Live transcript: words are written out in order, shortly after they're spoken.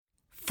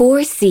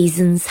Four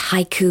Seasons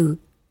Haiku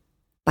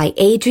by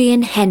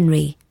Adrian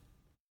Henry.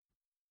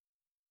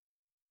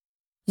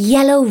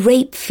 Yellow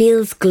rape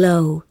fields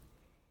glow,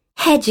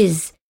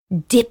 hedges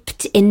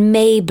dipped in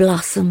May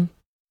blossom,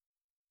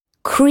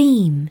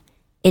 cream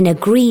in a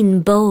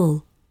green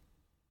bowl.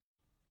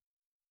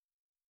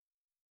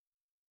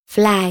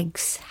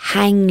 Flags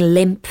hang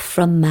limp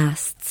from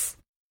masts,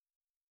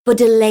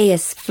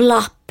 Budaleus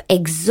flop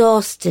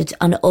exhausted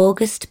on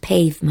August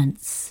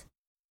pavements.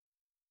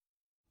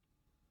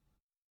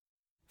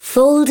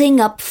 Folding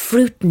up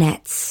fruit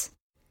nets,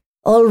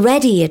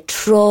 already a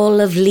trawl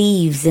of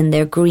leaves in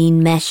their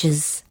green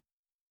meshes.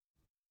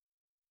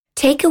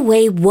 Take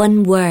away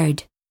one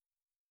word.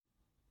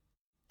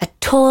 A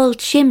tall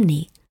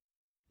chimney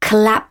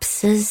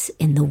collapses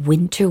in the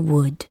winter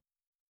wood.